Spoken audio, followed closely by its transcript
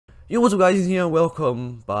Yo, what's up guys, ITzEthan here,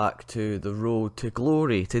 welcome back to the road to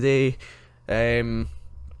glory. Today, we're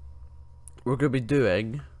going to be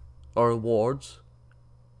doing our awards,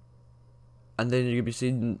 and then you're going to be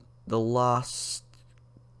seeing the last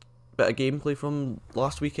bit of gameplay from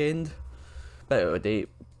last weekend. Bit out of date,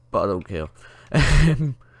 but I don't care.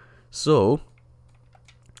 So,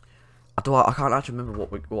 I can't actually remember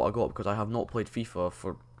what I got because I have not played FIFA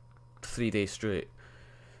for 3 days straight.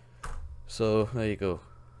 So, there you go.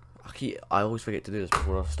 I always forget to do this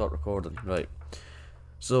before I start recording. Right.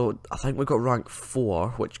 So, I think we got rank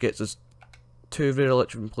 4, which gets us 2 Rare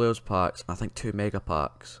Electric Players packs, and I think 2 Mega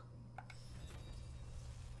packs.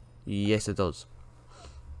 Yes, it does.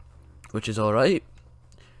 Which is alright.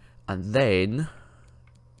 And then,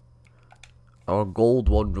 our Gold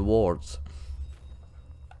 1 rewards.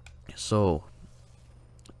 So,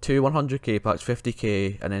 2 100k packs,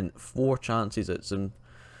 50k, and then 4 chances at some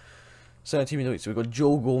 17 minutes. So we've got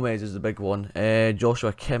Joe Gomez is the big one,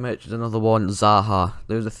 Joshua Kimmich is another one, Zaha.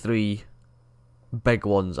 Those are 3 big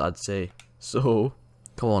ones, I'd say. So,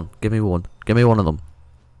 come on, give me one. Give me one of them.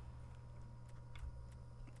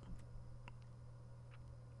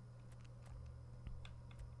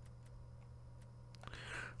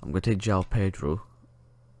 I'm going to take João Pedro,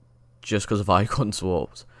 just because of icon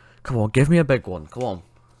swaps. Come on, give me a big one, come on.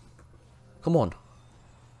 Come on.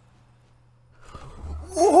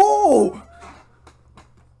 Oh!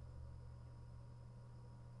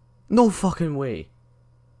 No fucking way.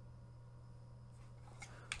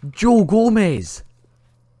 Joe Gomez.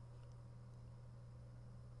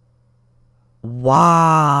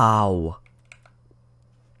 Wow.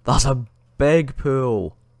 That's a big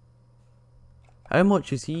pull. How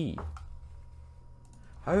much is he?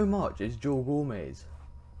 How much is Joe Gomez?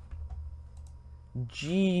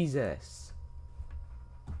 Jesus.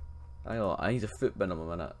 Hang on, I need a foot bin in a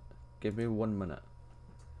minute. Give me 1 minute.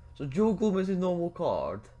 So Joe Gomez's normal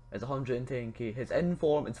card is 110k. His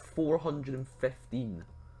inform is 415.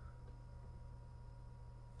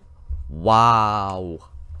 Wow.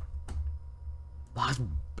 That's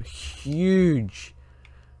huge.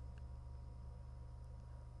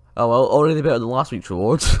 Oh well, already better than last week's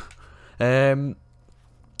rewards. So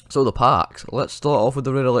the packs. Let's start off with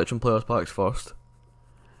the Rare Electric Players packs first.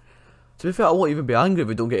 To be fair, I won't even be angry if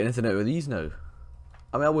we don't get anything out of these now.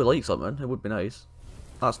 I mean, I would like something. It would be nice.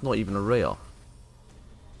 That's not even a rare.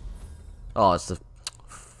 Oh, it's the...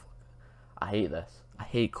 I hate this. I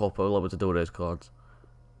hate Copa Libertadores cards.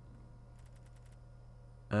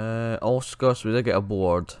 Oscar, so we did get a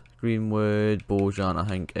board. Greenwood, Bojan, I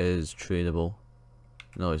think, is tradable.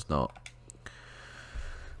 No, it's not.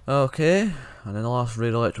 Okay, and then the last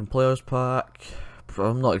Rare Electric Players pack.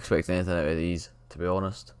 I'm not expecting anything out of these, to be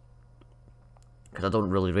honest, because I don't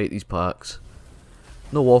really rate these packs.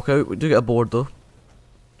 No walkout. We do get a board though,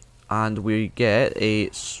 and we get a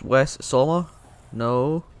Swiss Sommer.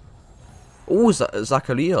 No. Oh,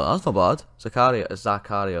 Zakaria. That's not bad.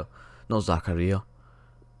 Zakaria. No, Zakaria.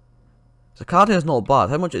 Zakaria's not bad.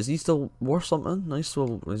 How much is he still worth? Something nice.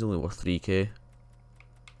 So he's only worth 3k.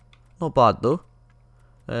 Not bad though.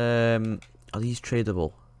 Are these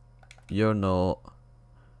tradable? You're not.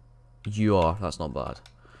 You are. That's not bad.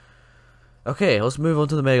 Okay, let's move on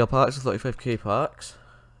to the mega packs, the 35k packs.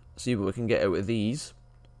 See what we can get out of these.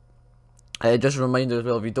 Just a reminder as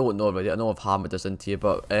well, if you don't know already, I know I've hammered this into you,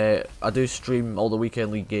 but I do stream all the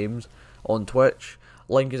weekend league games on Twitch.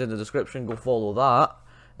 Link is in the description, go follow that.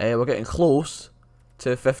 We're getting close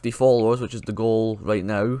to 50 followers, which is the goal right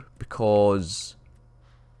now, because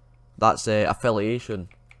that's affiliation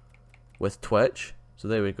with Twitch. So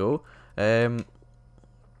there we go.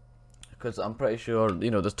 Because I'm pretty sure,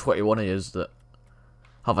 you know, there's 21 of yous that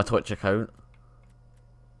have a Twitch account.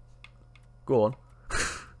 Go on.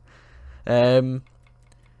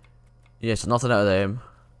 Yeah, so nothing out of them.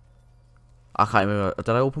 I can't remember. Did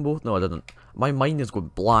I open both? No, I didn't. My mind is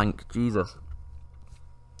going blank. Jesus.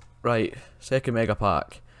 Right, second mega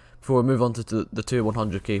pack. Before we move on to the 2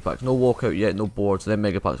 100k packs. No walkout yet, no boards. Then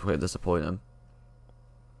mega packs are quite disappointing.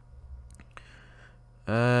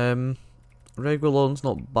 Regulon's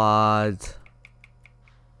not bad.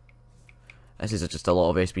 This is just a lot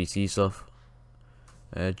of SBC stuff.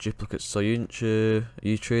 Duplicate Soyuncu. Are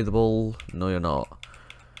you tradable? No, you're not.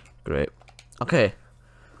 Great. Okay.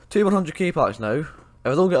 2 100k packs now. If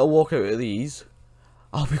I don't get a walkout out of these,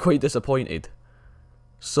 I'll be quite disappointed.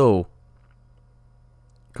 So,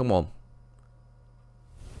 come on.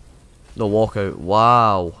 No walkout.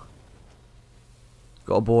 Wow.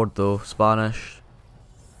 Got a board though. Spanish.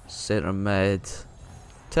 Centre mid.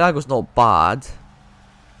 Thiago's not bad.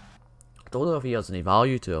 I don't know if he has any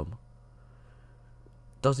value to him.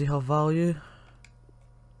 Does he have value?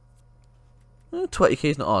 20k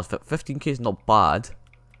is not ours. 15k is not bad.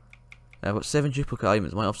 I've got 7 duplicate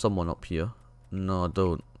items. Might have someone up here. No, I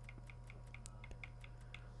don't.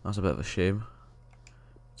 That's a bit of a shame.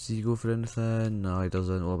 Does he go for anything? No, he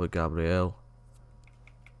doesn't. What about Gabrielle?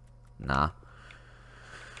 Nah.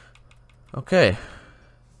 Okay.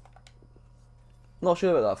 Not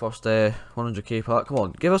sure about that first 100k pack. Come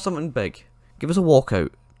on, give us something big. Give us a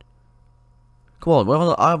walkout. Come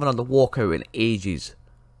on, I haven't had a walkout in ages.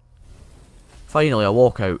 Finally, a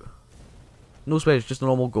walkout. No space, just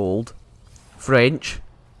normal gold. French.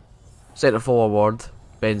 Centre forward.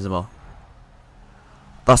 Benzema.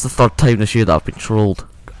 That's the 3rd time this year that I've been trolled.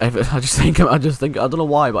 I just think, I don't know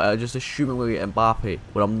why, but I just assume I'm going to get Mbappe,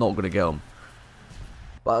 when I'm not going to get him.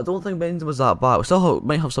 But I don't think Benzema's that bad. We still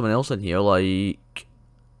might have someone else in here, like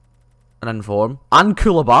an inform. And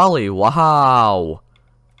Koulibaly, wow!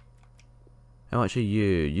 How much are you?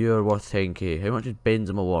 You're worth 10k. How much is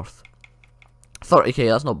Benzema worth? 30k,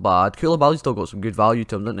 that's not bad. Koulibaly's still got some good value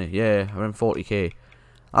to him, didn't he? Yeah, around 40k.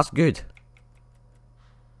 That's good.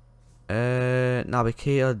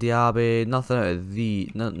 Navigator, Diaby, nothing out of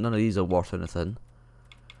none of these are worth anything.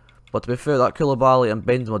 But to be fair, that Koulibaly and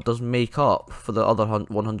Benzema does make up for the other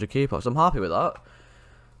 100k packs. I'm happy with that.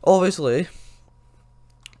 Obviously,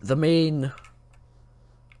 the main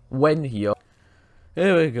win here.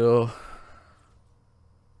 Here we go.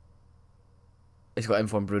 He's got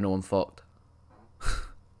inform Bruno and fucked.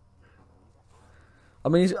 I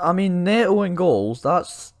mean, Neto in goals.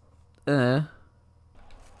 That's Ben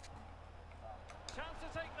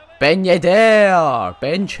Yedder!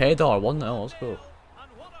 Ben Cheddar, 1-0, let's go.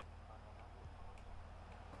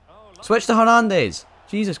 Switch to Hernandez!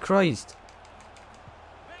 Jesus Christ.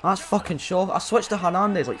 That's fucking shock. I switched to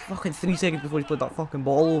Hernandez like fucking 3 seconds before he played that fucking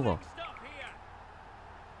ball over.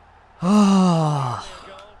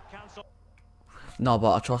 No,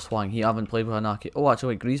 but I trust Wang. He haven't played with Anaki. Oh, actually,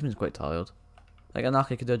 wait, Griezmann's quite tired. Like,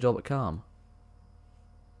 Anaki could do a job at Cam.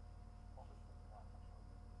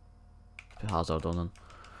 Hazard on him.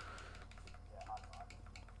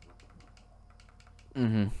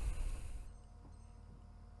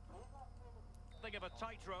 Think of a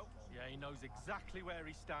tightrope. Yeah, he knows exactly where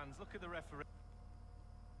he stands. Look at the referee.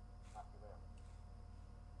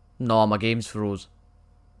 No, my game's froze.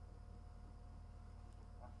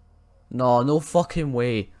 No, no fucking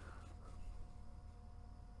way.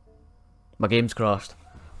 My game's crashed.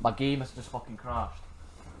 My game has just fucking crashed.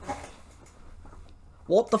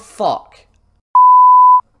 What the fuck?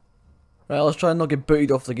 Right, let's try and not get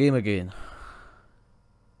booted off the game again.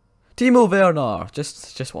 Timo Werner,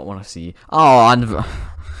 just what I want to see. Oh, and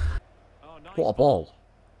what a ball!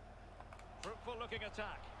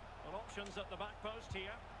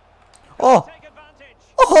 Oh,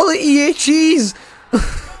 oh, the EA cheese!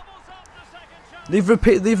 They've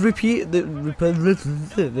repaid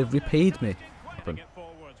me.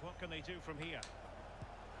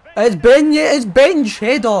 It's Ben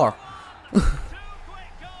Cheddar.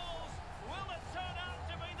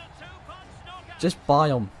 Just buy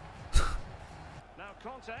him.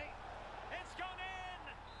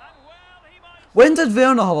 When did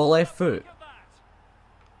Werner have a left foot?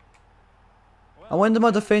 And when did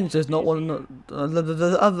my defence just not want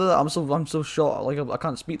to? I'm so shocked. Like I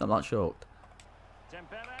can't speak. I'm that shocked.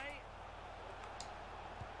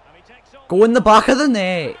 Go in the back of the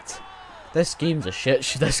net. This game's a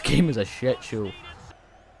shit. This game is a shit show.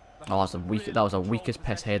 Oh, that's a weak. That was the weakest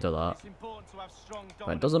piss header. That.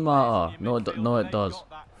 But it doesn't matter. No, it does.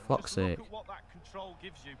 Fuck's sake.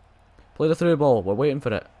 Play the through ball. We're waiting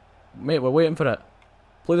for it. Mate, we're waiting for it.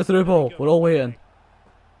 Play the through ball. We're all waiting.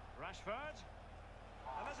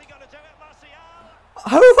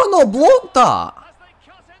 How have I not blocked that?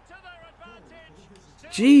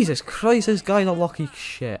 Jesus Christ, this guy's a lucky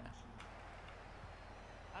shit.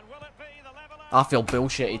 I feel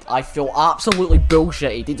bullshitted. I feel absolutely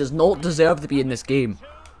bullshitted. He does not deserve to be in this game.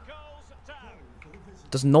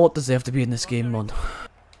 Does not deserve to be in this game, man.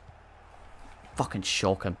 Fucking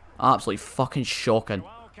shocking. Absolutely fucking shocking.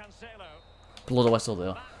 Blow the whistle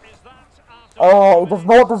there. Oh, he does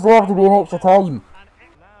not deserve to be in extra time.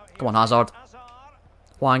 Come on, Hazard.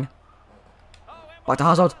 Wang. Back to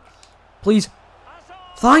Hazard. Please.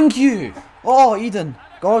 Thank you. Oh, Eden.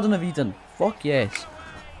 Garden of Eden. Fuck yes.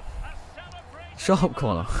 Shut up,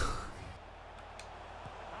 Connor.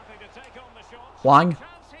 Wang.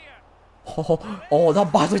 Oh,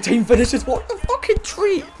 that badly timed finish is what the fucking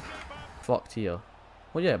treat. Fucked here.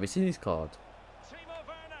 Well, yeah, have you seen his card?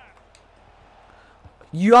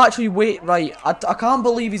 You actually wait, right? I can't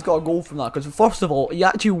believe he's got a goal from that, because first of all, he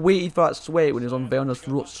actually waited for that sweat when he was on Werner's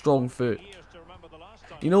strong foot.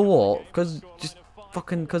 You know what? Because just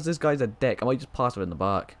fucking, because this guy's a dick, I might just pass it in the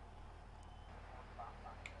back.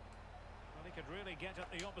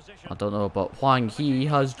 I don't know, but Hwang Hee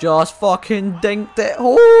has just fucking dinked it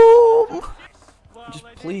home! Just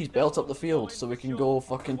please belt up the field so we can go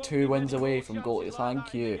fucking 2 wins away from goalies,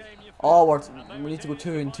 thank you. Oh, we need to go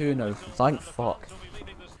 2-2 now, thank fuck.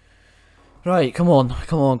 Right, come on. What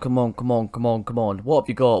have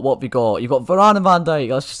you got? You've got Varane and Van Dijk,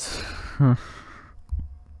 that's just...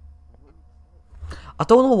 I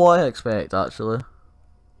don't know what I expect, actually.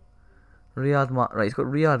 Right, he's got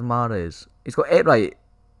Riyad Mahrez. He's got, right,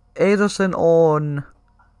 Ederson on...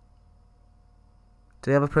 Do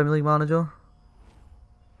they have a Premier League manager?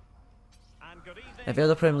 If he has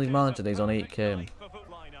a Premier League manager, he's on 8k.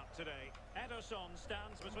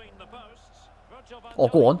 Oh,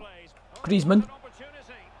 go on. Griezmann.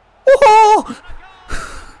 Oh!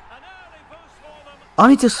 I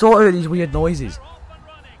need to sort out these weird noises.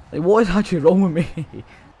 Like, what is actually wrong with me?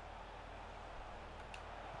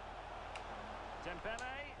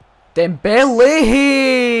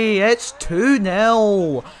 Dembele! It's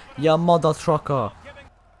 2-0! You mother trucker.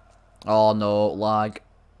 Oh no, lag.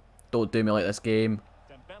 Don't do me like this game.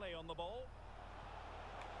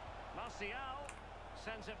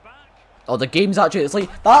 Oh, the game's actually, it's like,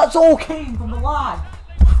 that's all came from the lag!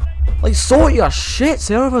 Like, sort your shit,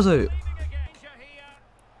 servers out!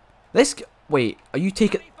 This, wait, are you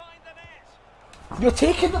taking... You're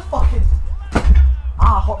taking the fucking...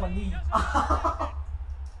 Ah, I hurt my knee.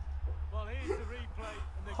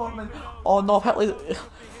 Oh no, I've hit like...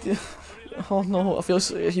 Oh no, I feel,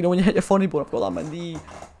 you know when you hit your funny bone, I've got that on my knee.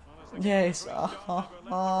 Yes,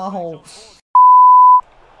 oh.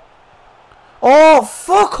 Oh,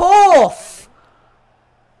 fuck off!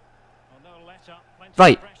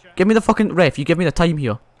 Right, give me the fucking ref, you give me the time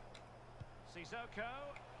here.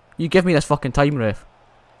 You give me this fucking time, ref.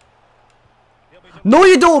 No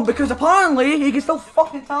you don't, because apparently he can still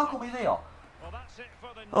fucking tackle me there.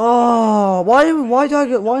 Oh, why am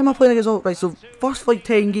I playing against all, right, so first like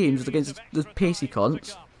 10 games is against the pacey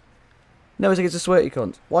cunts. Now it's against the sweaty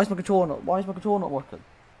cunts. Why is my controller not working?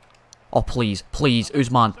 Oh please,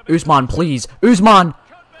 Usman, please, Usman!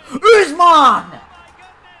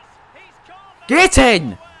 Get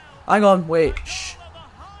in! Hang on, wait, shh.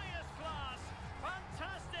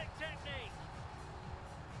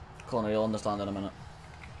 Connor, you'll understand in a minute.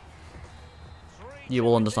 You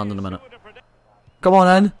will understand in a minute. Come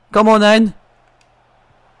on in!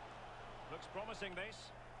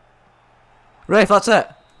 Ref, that's it!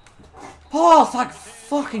 Oh, thank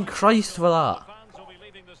fucking Christ for that!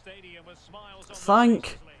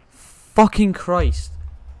 Thank fucking Christ!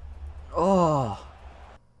 Oh.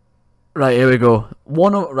 Right, here we go.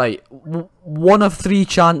 One of 3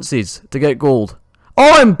 chances to get gold.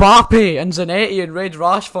 Oh, Mbappe and Zanetti and Red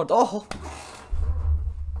Rashford. Oh.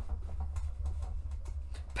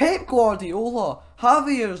 Pep Guardiola,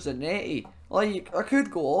 Javier Zanetti. Like, I could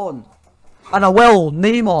go on. And I will.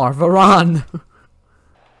 Neymar, Varane.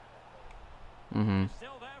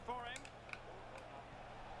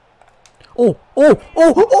 Oh,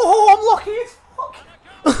 I'm lucky as fuck.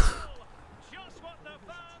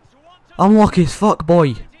 I'm lucky as fuck,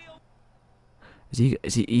 boy.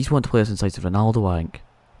 He's wanting to play us inside of Ronaldo, I think.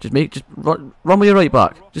 Just run with your right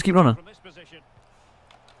back. Just keep running.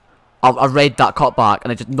 I read that cut back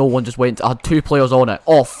and no one just went. I had 2 players on it.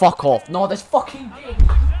 Oh, fuck off. No, this fucking game.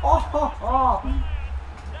 Oh.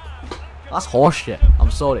 That's horseshit.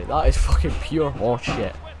 I'm sorry. That is fucking pure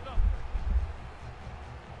horseshit.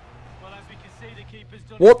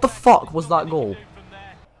 What the fuck was that goal?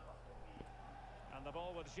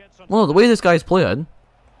 Well, the way this guy's playing.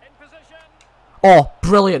 Oh,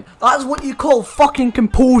 brilliant. That's what you call fucking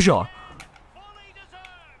composure.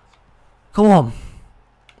 Come on.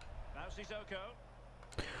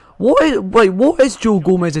 What is Joe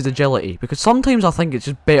Gomez's agility? Because sometimes I think it's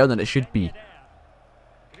just better than it should be.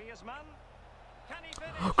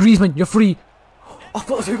 Griezmann, you're free. I've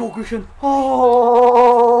got the 2-goal cushion.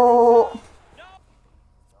 Oh.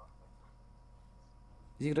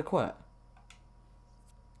 Is he gonna quit?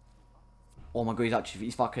 Oh my god,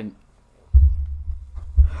 he's fucking...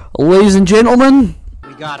 Ladies and gentlemen,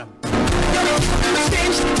 we got him.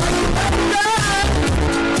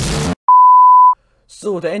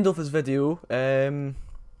 So, to end off this video, as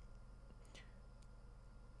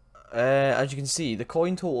you can see, the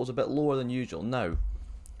coin total is a bit lower than usual. Now,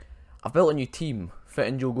 I've built a new team,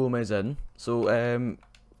 fitting Joe Gomez in. So,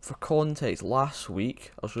 for context, last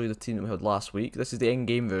week, I'll show you the team that we had last week. This is the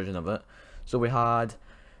in-game version of it. So we had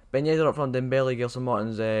Ben Yedder up front, Dembele, Gelson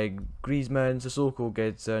Martins, Griezmann, Sissoko,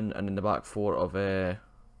 Gedson, and in the back 4 of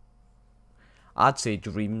I'd say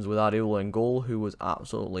dreams with Areola in goal, who was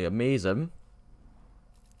absolutely amazing.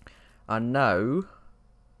 And now,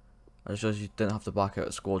 I just realised you didn't have to back out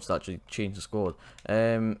the squad to actually change the squad.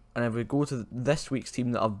 And if we go to this week's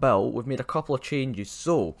team that I've built, we've made a couple of changes.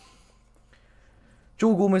 So,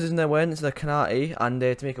 Joe Gomez is now in instead of Kanate, and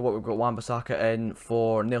to make it work, we've got Wan-Bissaka in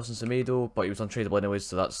for Nelson Semedo, but he was untradeable anyways,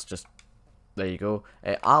 so that's just, there you go.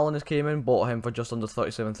 Allen has came in, bought him for just under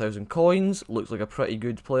 37,000 coins, looks like a pretty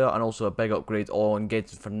good player, and also a big upgrade on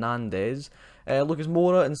Gedson Fernandes. Lucas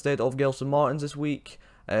Moura instead of Gelson Martins this week,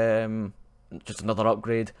 just another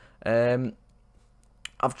upgrade. I've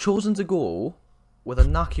chosen to go with a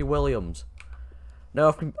Naki Williams.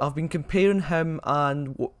 Now I've been comparing him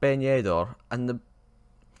and Ben Yedder, and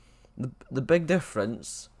the big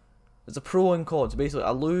difference is a pro and con. So basically, I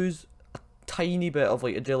lose a tiny bit of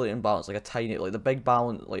like agility and balance, like a tiny, like the big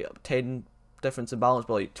balance, like 10 difference in balance,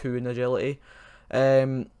 but like 2 in agility.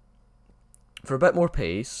 For a bit more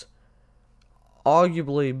pace,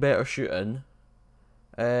 arguably better shooting,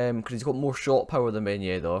 because he's got more shot power than Ben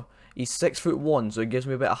Yedder. He's 6'1", so he gives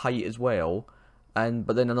me a bit of height as well.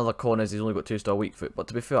 But then another con is he's only got 2-star weak foot. But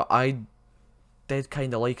to be fair, I did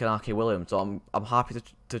kind of like an Aki Williams, so I'm happy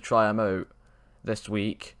to try him out this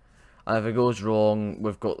week. And if it goes wrong,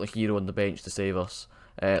 we've got the hero on the bench to save us.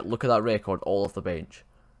 Look at that record, all off the bench.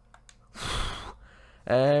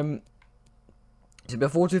 So it'll be a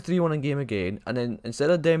 4-2-3-1 in game again, and then instead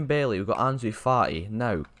of Dembele, we've got Ansu Fati.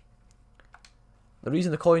 Now, the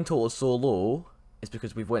reason the coin total is so low is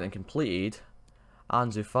because we've went and completed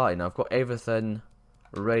Ansu Fati. Now I've got everything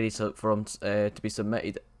ready for him to be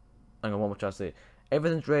submitted. Hang on, what am I trying to say?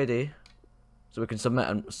 Everything's ready, so we can submit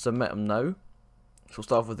him now. So we'll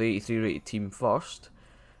start off with the 83 rated team first.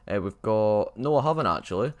 We've got, no, I haven't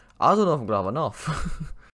actually. I don't know if I'm gonna have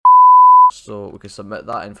enough. So we can submit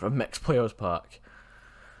that in for a mixed players pack.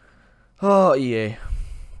 Oh yeah.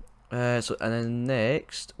 And then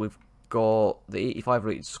next we've got the 85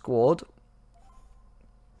 rated squad.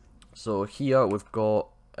 So here we've got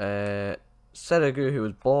Sirigu, who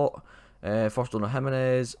was bought, first owner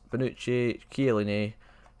Jimenez, Bonucci, Chiellini,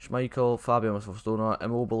 Schmeichel, Fabian was first owner,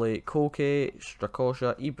 Immobile, Koke,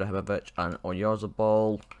 Strakosha, Ibrahimovic, and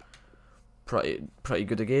Oyarzabal. Pretty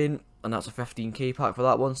good again, and that's a 15k pack for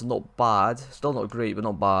that one, so not bad. Still not great, but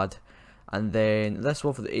not bad. And then this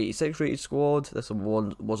one for the 86 rated squad, this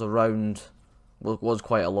one was around, well, was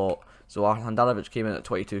quite a lot. So Handanovic came in at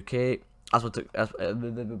 22k.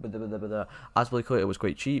 Azpilicueta was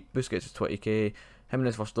quite cheap. Busquets was 20k.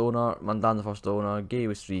 Jimenez first owner. Mandanda first owner. Gay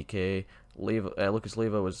was 3k. Lucas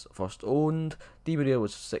Leiva was first owned. Di Maria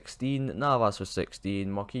was 16. Navas was 16.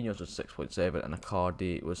 Marquinhos was 6.7. And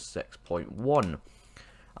Icardi was 6.1.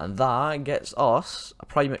 And that gets us a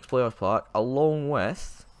Prime Mix Players Pack along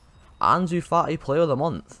with Ansu Fati Player of the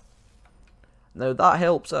Month. Now that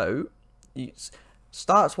helps out.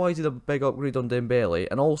 Stats wise, he did a big upgrade on Dembele,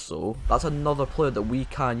 and also that's another player that we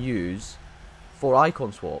can use for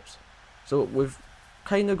icon swaps. So we've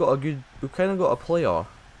kind of got a player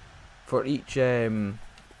for each what am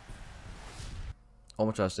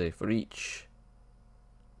I trying to say? For each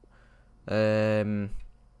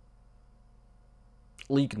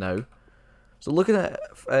league now. So looking at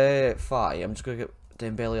Fati, I'm just gonna get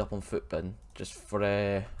Dembele up on Footbin just for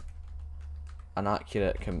an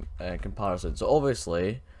accurate comparison. So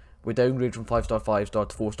obviously we downgrade from 5-star 5-star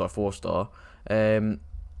to 4-star 4-star.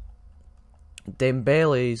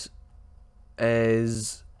 Dembele's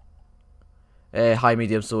is high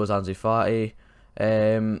medium, so is Ansu Fati.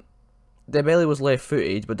 Dembele was left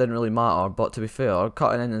footed but didn't really matter, but to be fair,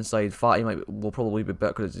 cutting in inside, Fati will probably be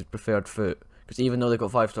better because it's his preferred foot, because even though they've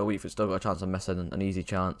got 5-star weak foot, still got a chance of missing, an easy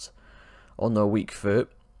chance on their weak foot.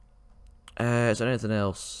 Is there anything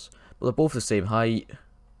else? Well, they're both the same height.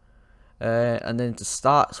 And then to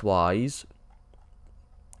stats wise,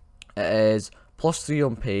 it is +3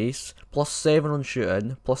 on pace, +7 on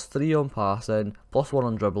shooting, +3 on passing, +1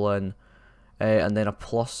 on dribbling, and then a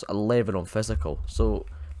 +11 on physical. So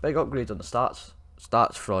big upgrade on the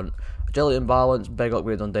stats front. Agility and balance, big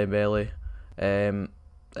upgrade on Dembele. It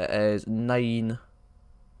is 9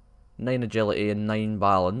 agility and 9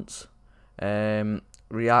 balance.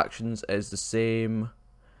 Reactions is the same.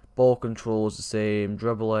 Ball control is the same.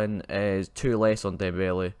 Dribbling is 2 less on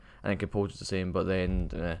Dembele, and then composure is the same. But then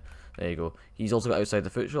there you go. He's also got outside the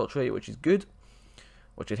foot shot trait, which is good,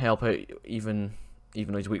 which would help out even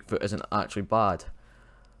though his weak foot isn't actually bad.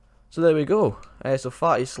 So there we go. So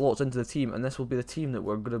Fati slots into the team, and this will be the team that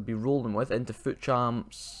we're going to be rolling with into Foot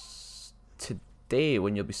Champs today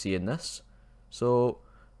when you'll be seeing this. So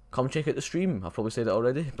come check out the stream. I've probably said it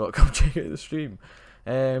already, but come check out the stream.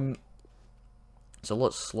 So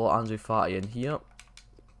let's slot Ansu Fati in here.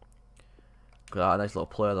 Got that, a nice little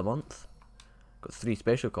player of the month. Got 3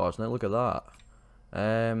 special cards now, look at that.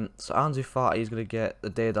 So Ansu Fati is going to get the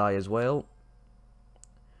Deadeye as well.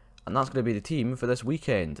 And that's going to be the team for this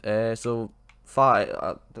weekend. So Fati,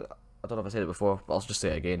 I don't know if I said it before, but I'll just say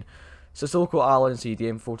it again. Sissoko, Allen,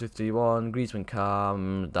 CDM, 4231, Griezmann,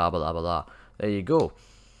 Cam, blah blah blah blah. There you go.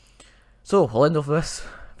 So I'll end off this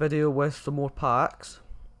video with some more packs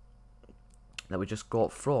that we just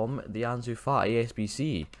got from the Ansu Fati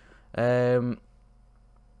SBC.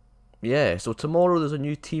 Yeah, so tomorrow there's a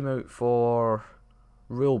new team out for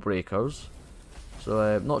Rule Breakers. So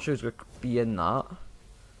I'm not sure who's going to be in that,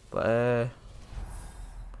 but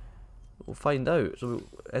we'll find out. So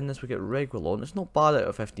in this we get Reguilon. It's not bad out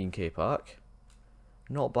of 15k pack.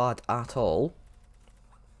 Not bad at all.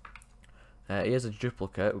 He is a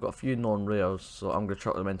duplicate. We've got a few non-rares, so I'm going to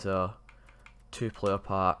chuck them into a 2-player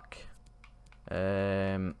pack.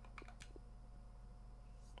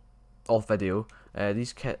 Off video.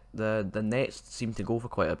 These the nets seem to go for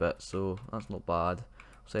quite a bit, so that's not bad.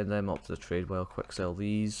 Send them up to the trade while quick sell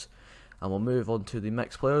these, and we'll move on to the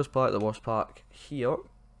mixed players pack, the worst pack here.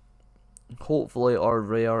 Hopefully our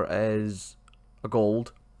rare is a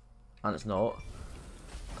gold, and it's not.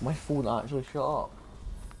 Can my phone actually shut up?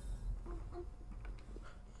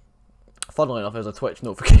 Funnily enough, there's a Twitch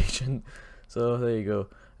notification, so there you go.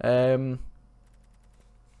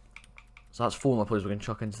 So that's 4 more players we can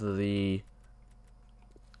chuck into the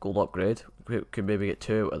gold upgrade. We could maybe get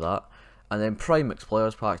 2 out of that. And then Prime Mix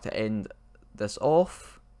Players pack to end this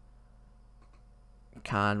off.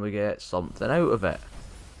 Can we get something out of it?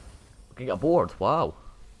 We can get a board, wow.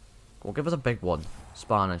 Well, give us a big one.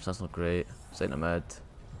 Spanish, that's not great. Centre mid.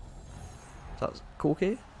 That's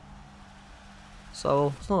Koke?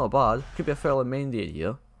 So, it's not bad. Could be a Ferland Mendy in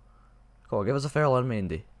here. Come on, give us a Ferland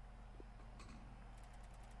Mendy.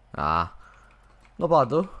 Ah. Not bad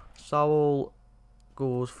though. Saul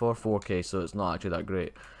goes for 4k, so it's not actually that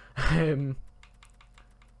great. But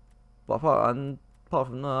apart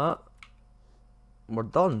from that, we're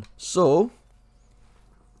done. So,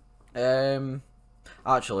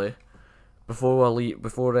 actually, before we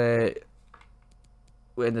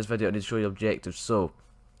end this video, I need to show you objectives. So,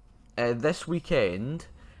 this weekend,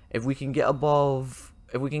 if we can get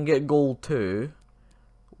gold 2.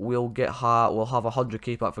 We'll have a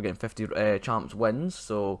 100k pack for getting 50 champs wins,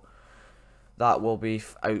 so that will be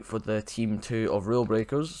out for the team 2 of Rule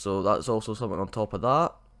Breakers. So that's also something on top of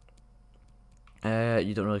that.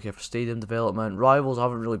 You don't really care for stadium development. Rivals I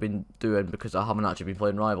haven't really been doing because I haven't actually been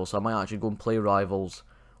playing Rivals, so I might actually go and play Rivals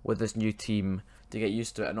with this new team to get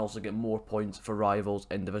used to it and also get more points for Rivals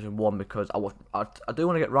in Division 1 because I do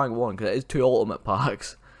want to get rank 1 because it is 2 ultimate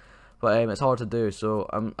packs. But it's hard to do, so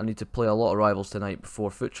I need to play a lot of Rivals tonight before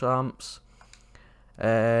Foot Champs.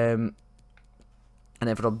 And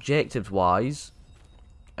then for objectives wise,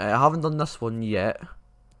 I haven't done this one yet.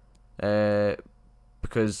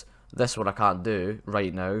 Because this one I can't do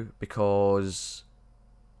right now because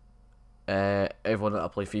everyone that I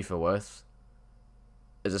play FIFA with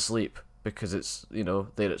is asleep because it's, you know,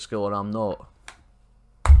 they're at school and I'm not.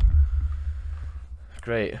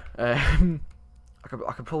 Great.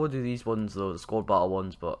 I could probably do these ones though, the squad battle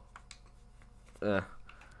ones, but I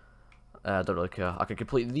don't really care. I could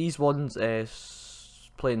complete these ones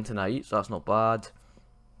playing tonight, so that's not bad.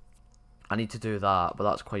 I need to do that, but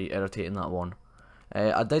that's quite irritating, that one.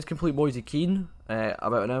 I did complete Moise Keane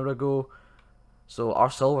about an hour ago, so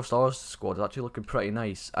our Silver Stars squad is actually looking pretty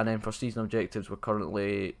nice. And then for season objectives, we're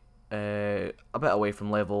currently a bit away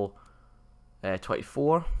from level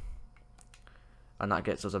 24. And that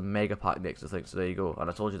gets us a mega pack next, I think, so there you go. And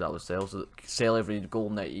I told you that would sell, so sell every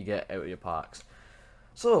gold net you get out of your packs.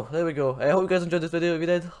 So, there we go. I hope you guys enjoyed this video. If you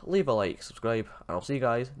did, leave a like, subscribe, and I'll see you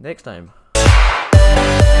guys next time.